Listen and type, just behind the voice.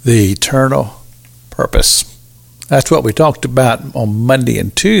the eternal purpose. That's what we talked about on Monday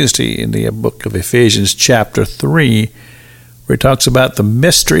and Tuesday in the book of Ephesians chapter 3, where it talks about the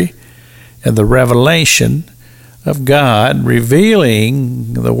mystery and the revelation of God,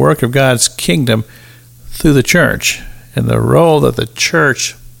 revealing the work of God's kingdom through the church and the role that the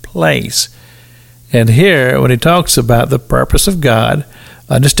church plays. And here, when he talks about the purpose of God,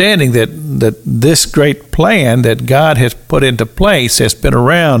 understanding that this great plan that God has put into place has been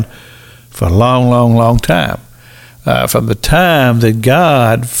around for a long, long, long time. From the time that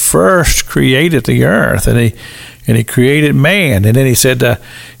God first created the earth, and he created man, and then he said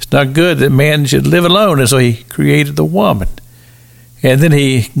it's not good that man should live alone, and so he created the woman. And then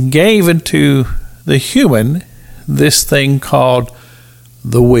he gave into the human this thing called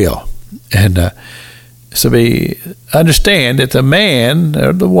the will. And so we understand that the man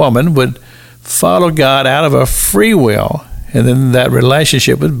or the woman would follow God out of a free will, and then that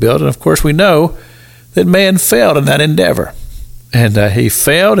relationship was built. And of course we know that man failed in that endeavor, and he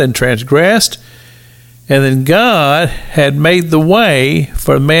failed and transgressed, and then God had made the way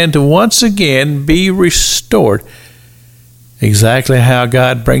for man to once again be restored. Exactly how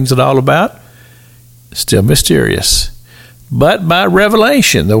God brings it all about, still mysterious. But by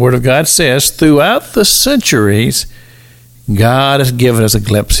revelation, the Word of God says, throughout the centuries, God has given us a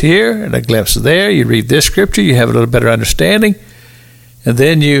glimpse here and a glimpse there. You read this scripture, you have a little better understanding, and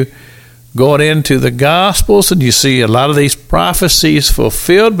then you go into the Gospels and you see a lot of these prophecies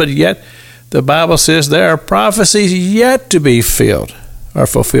fulfilled, but yet the Bible says there are prophecies yet to be fulfilled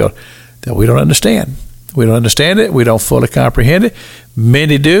that we don't understand. We don't understand it. We don't fully comprehend it.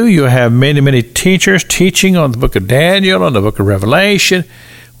 Many do. You have many, many teachers teaching on the book of Daniel, on the book of Revelation.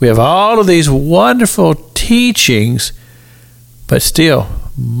 We have all of these wonderful teachings, but still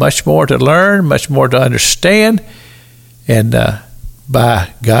much more to learn, much more to understand. And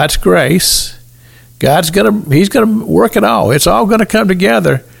by God's grace, He's gonna work it all. It's all gonna come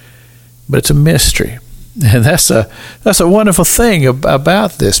together, but it's a mystery. And that's a wonderful thing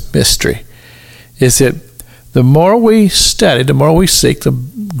about this mystery, is that the more we study, the more we seek, the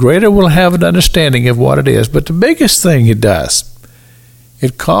greater we'll have an understanding of what it is. But the biggest thing it does,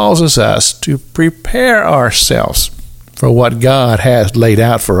 it causes us to prepare ourselves for what God has laid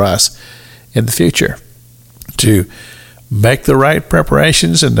out for us in the future, to make the right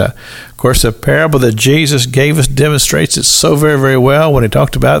preparations. And of course, the parable that Jesus gave us demonstrates it so very, very well when he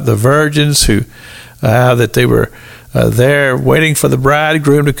talked about the virgins who that they were there waiting for the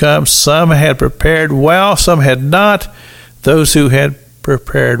bridegroom to come. Some had prepared well, some had not. Those who had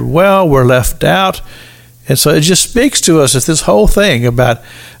prepared well were left out. And so it just speaks to us as this whole thing about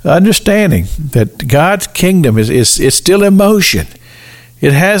understanding that God's kingdom is still in motion.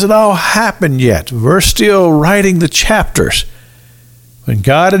 It hasn't all happened yet. We're still writing the chapters. When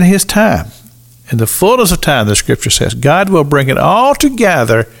God in his time, in the fullness of time, the scripture says, God will bring it all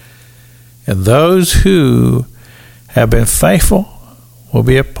together, and those who have been faithful will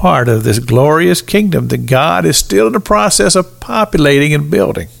be a part of this glorious kingdom that God is still in the process of populating and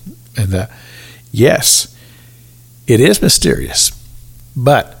building. And yes, it is mysterious,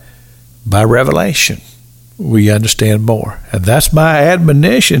 but by revelation, we understand more. And that's my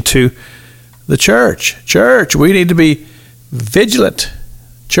admonition to the church. Church, we need to be vigilant.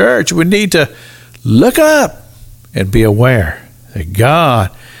 Church, we need to look up and be aware that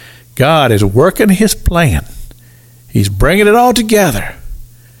God is working his plan. He's bringing it all together,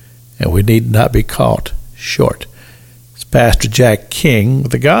 and we need not be caught short. It's Pastor Jack King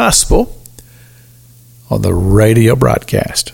with the gospel on the radio broadcast.